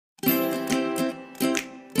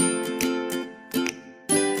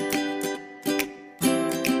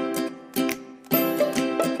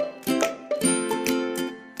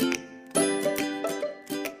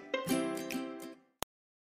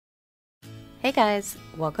Hey guys,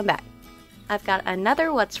 welcome back. I've got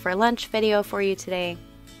another What's for Lunch video for you today.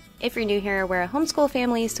 If you're new here, we're a homeschool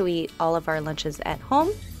family, so we eat all of our lunches at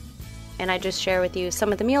home. And I just share with you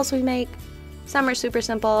some of the meals we make. Some are super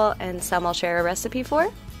simple, and some I'll share a recipe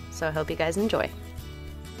for, so I hope you guys enjoy.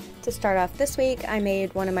 To start off this week, I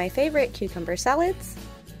made one of my favorite cucumber salads.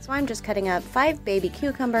 So I'm just cutting up 5 baby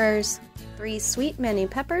cucumbers, 3 sweet mini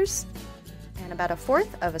peppers, and about 1/4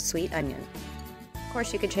 of a sweet onion. Of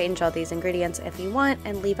course, you could change all these ingredients if you want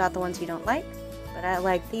and leave out the ones you don't like, but I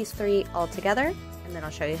like these 3 all together, and then I'll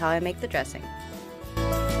show you how I make the dressing.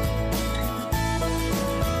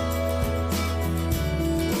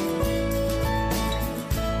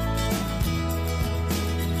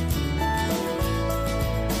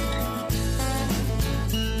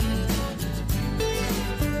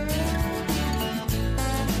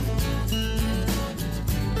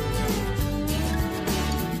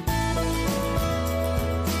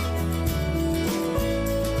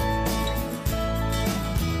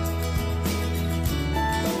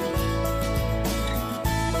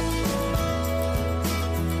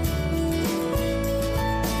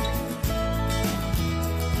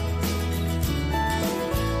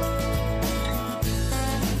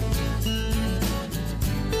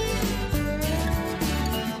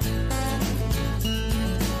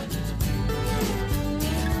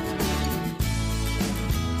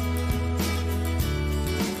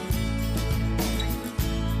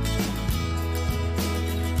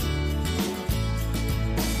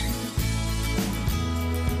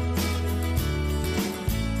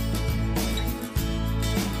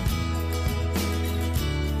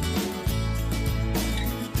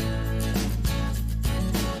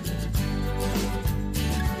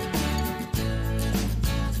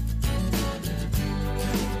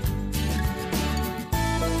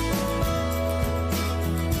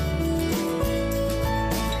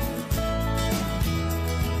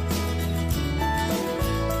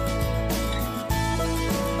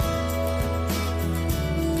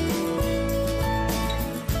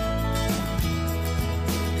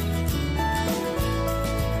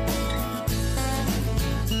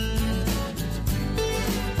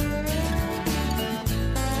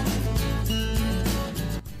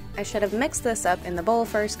 I should have mixed this up in the bowl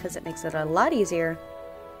first because it makes it a lot easier,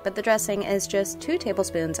 but the dressing is just 2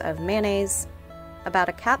 tablespoons of mayonnaise, about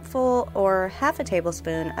a cupful or 1/2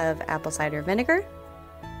 tablespoon of apple cider vinegar,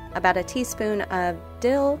 about a teaspoon of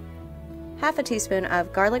dill, 1/2 teaspoon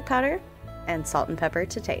of garlic powder, and salt and pepper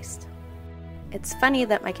to taste. It's funny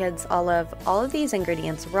that my kids all love all of these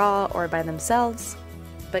ingredients raw or by themselves,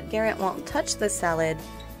 but Garrett won't touch this salad.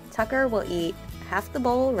 Tucker will eat half the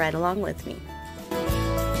bowl right along with me.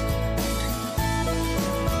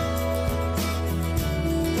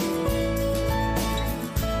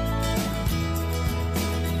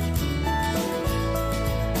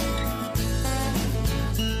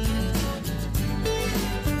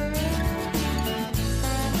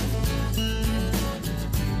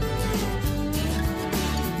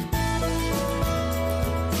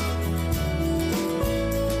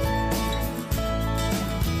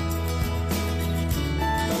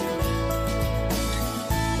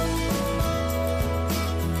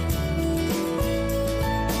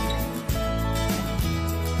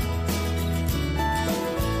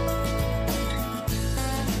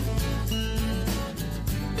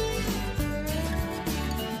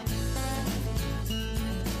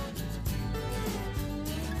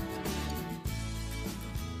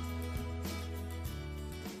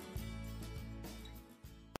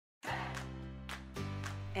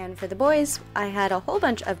 And for the boys, I had a whole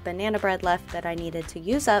bunch of banana bread left that I needed to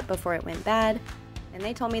use up before it went bad, and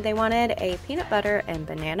they told me they wanted a peanut butter and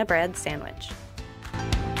banana bread sandwich.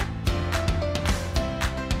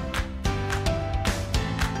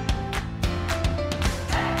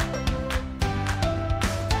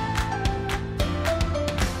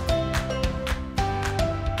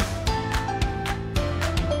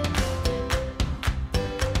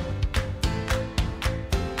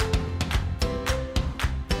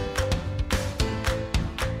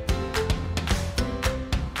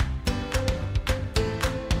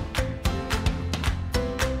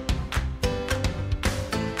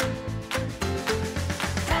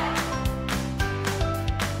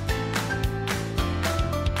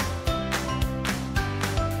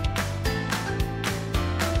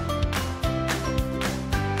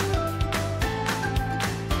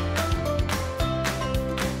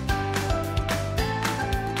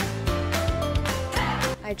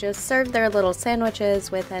 I just served their little sandwiches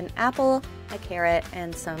with an apple, a carrot,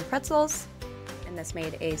 and some pretzels, and this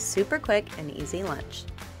made a super quick and easy lunch.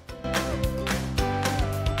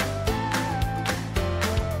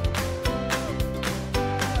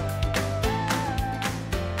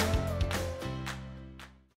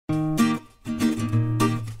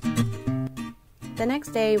 The next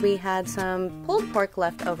day we had some pulled pork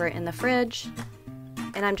left over in the fridge,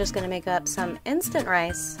 and I'm just going to make up some instant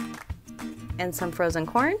rice and some frozen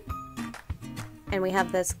corn, and we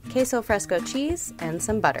have this queso fresco cheese and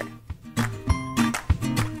some butter.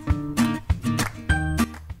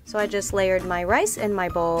 So I just layered my rice in my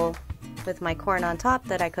bowl with my corn on top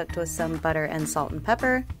that I cooked with some butter and salt and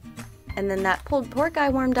pepper, and then that pulled pork I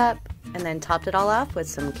warmed up, and then topped it all off with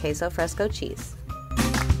some queso fresco cheese.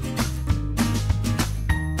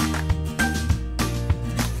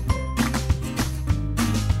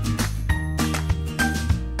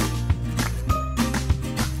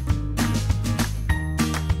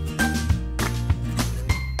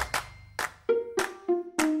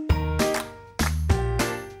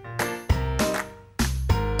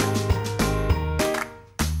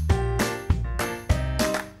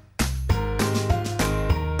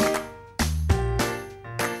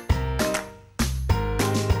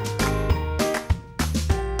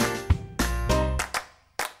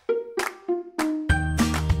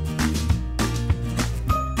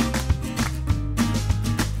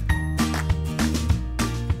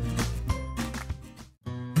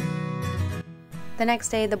 The next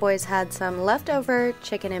day, the boys had some leftover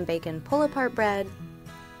chicken and bacon pull-apart bread.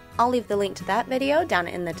 I'll leave the link to that video down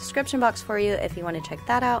in the description box for you if you want to check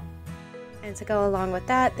that out. And to go along with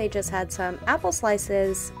that, they just had some apple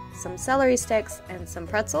slices, some celery sticks, and some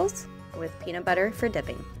pretzels with peanut butter for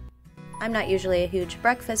dipping. I'm not usually a huge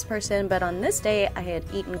breakfast person, but on this day, I had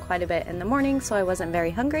eaten quite a bit in the morning, so I wasn't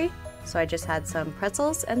very hungry, so I just had some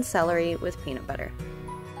pretzels and celery with peanut butter.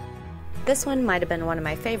 This one might have been one of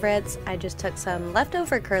my favorites. I just took some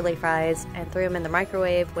leftover curly fries and threw them in the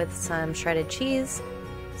microwave with some shredded cheese,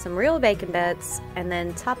 some real bacon bits, and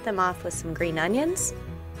then topped them off with some green onions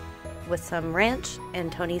with some ranch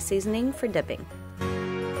and Tony seasoning for dipping.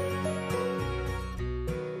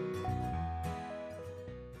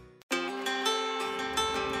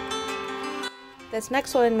 This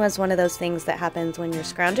next one was one of those things that happens when you're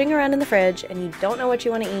scrounging around in the fridge and you don't know what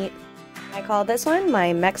you want to eat. I call this one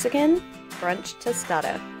my Mexican brunch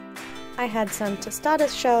tostada. I had some tostada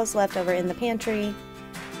shells left over in the pantry.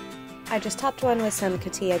 I just topped one with some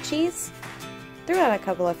cotija cheese, threw out a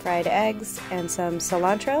couple of fried eggs, and some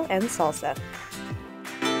cilantro and salsa.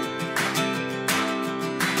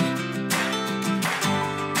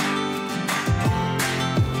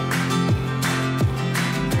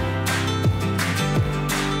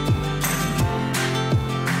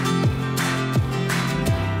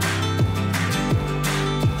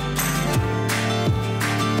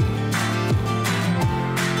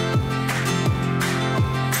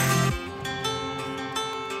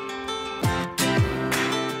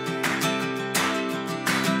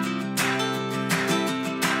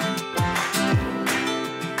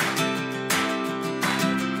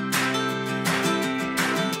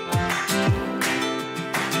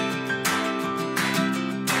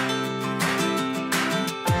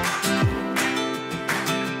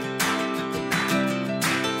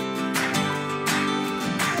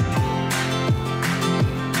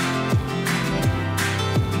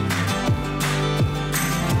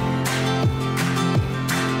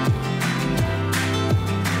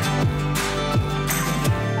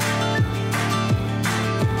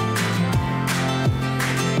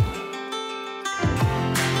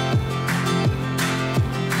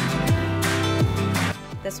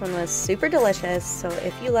 This one was super delicious, so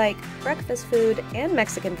if you like breakfast food and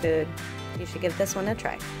Mexican food, you should give this one a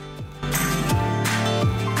try.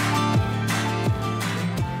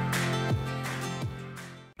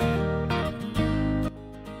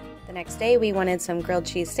 The next day we wanted some grilled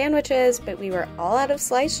cheese sandwiches, but we were all out of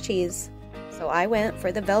sliced cheese, so I went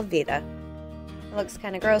for the Velveeta. It looks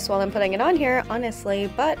kind of gross while I'm putting it on here, honestly,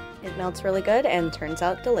 but it melts really good and turns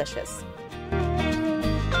out delicious.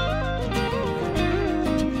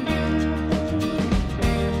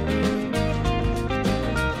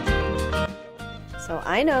 So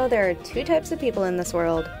I know there are two types of people in this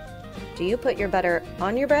world. Do you put your butter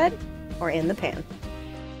on your bread or in the pan?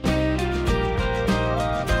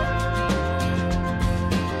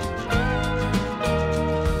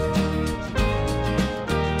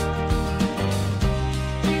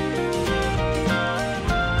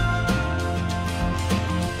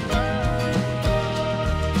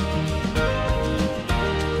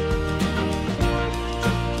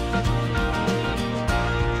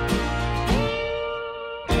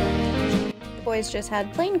 Boys just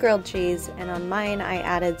had plain grilled cheese, and on mine I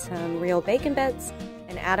added some real bacon bits,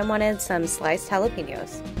 and Adam wanted some sliced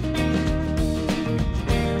jalapenos.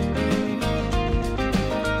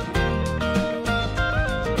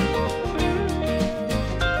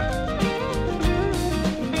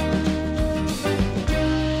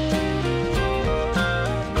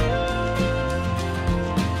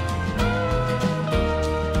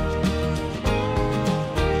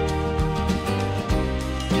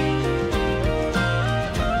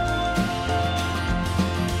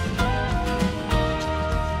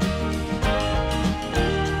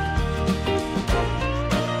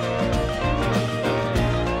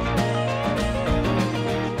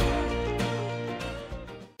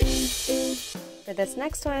 this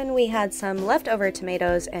next one, we had some leftover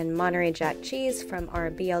tomatoes and Monterey Jack cheese from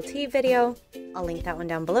our BLT video. I'll link that one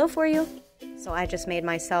down below for you. So I just made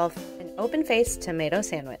myself an open-faced tomato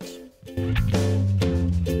sandwich.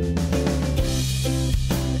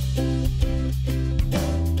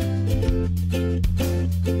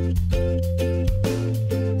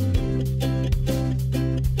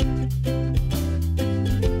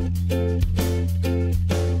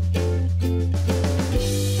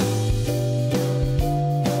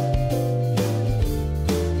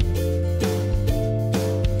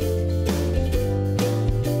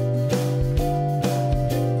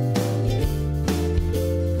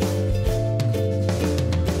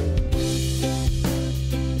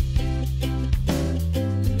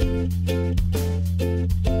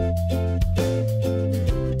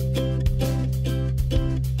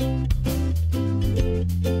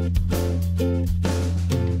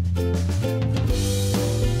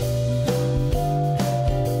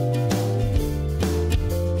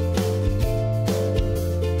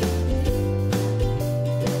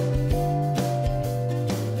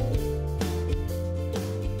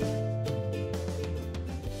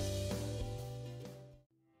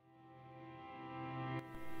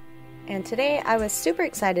 And today I was super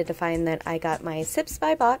excited to find that I got my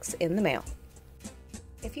Tbsp box in the mail.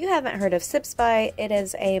 If you haven't heard of Tbsp, it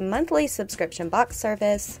is a monthly subscription box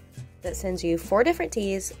service that sends you 4 different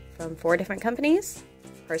teas from 4 different companies,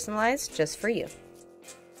 personalized just for you.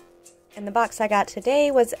 And the box I got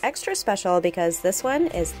today was extra special because this one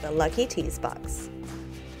is the Lucky Teas box.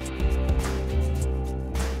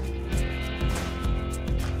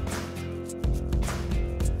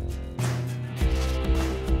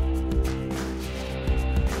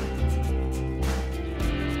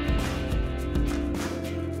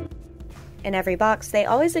 In every box, they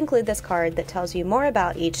always include this card that tells you more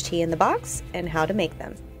about each tea in the box and how to make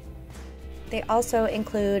them. They also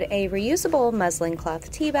include a reusable muslin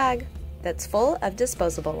cloth tea bag that's full of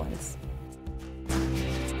disposable ones.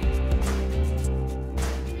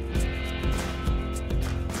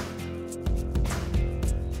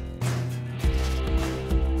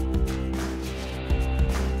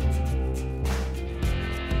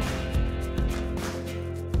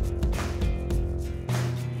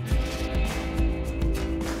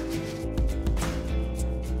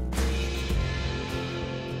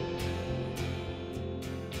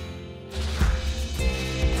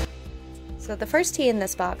 So the first tea in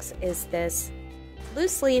this box is this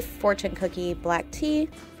loose leaf fortune cookie black tea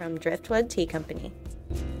from Driftwood Tea Company.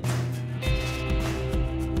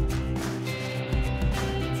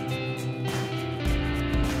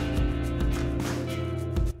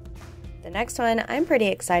 The next one I'm pretty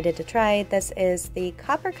excited to try. This is the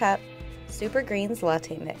Copper Cup Supergreens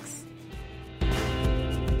Latte Mix.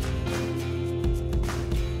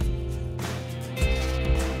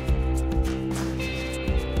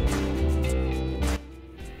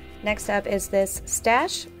 Next up is this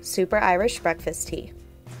Stash Super Irish Breakfast Tea.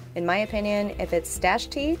 In my opinion, if it's Stash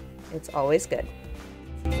tea, it's always good.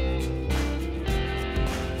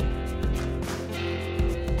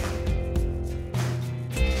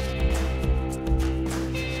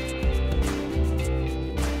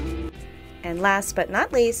 And last but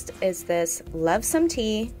not least is this Love Some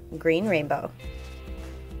Tea Green Rainbow.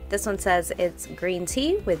 This one says it's green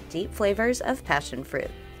tea with deep flavors of passion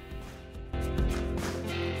fruit.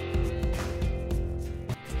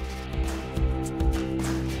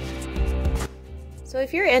 So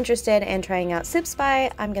if you're interested in trying out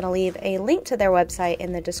Tbsp, I'm going to leave a link to their website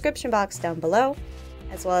in the description box down below,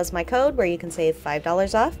 as well as my code where you can save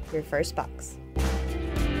 $5 off your first box.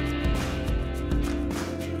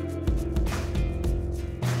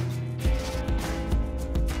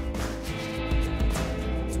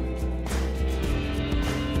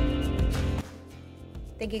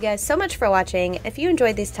 Thank you guys so much for watching. If you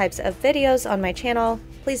enjoyed these types of videos on my channel,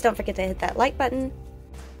 please don't forget to hit that like button.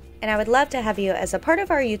 And I would love to have you as a part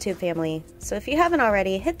of our YouTube family, so if you haven't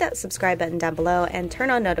already, hit that subscribe button down below and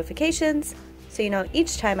turn on notifications so you know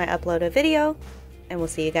each time I upload a video, and we'll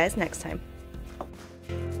see you guys next time.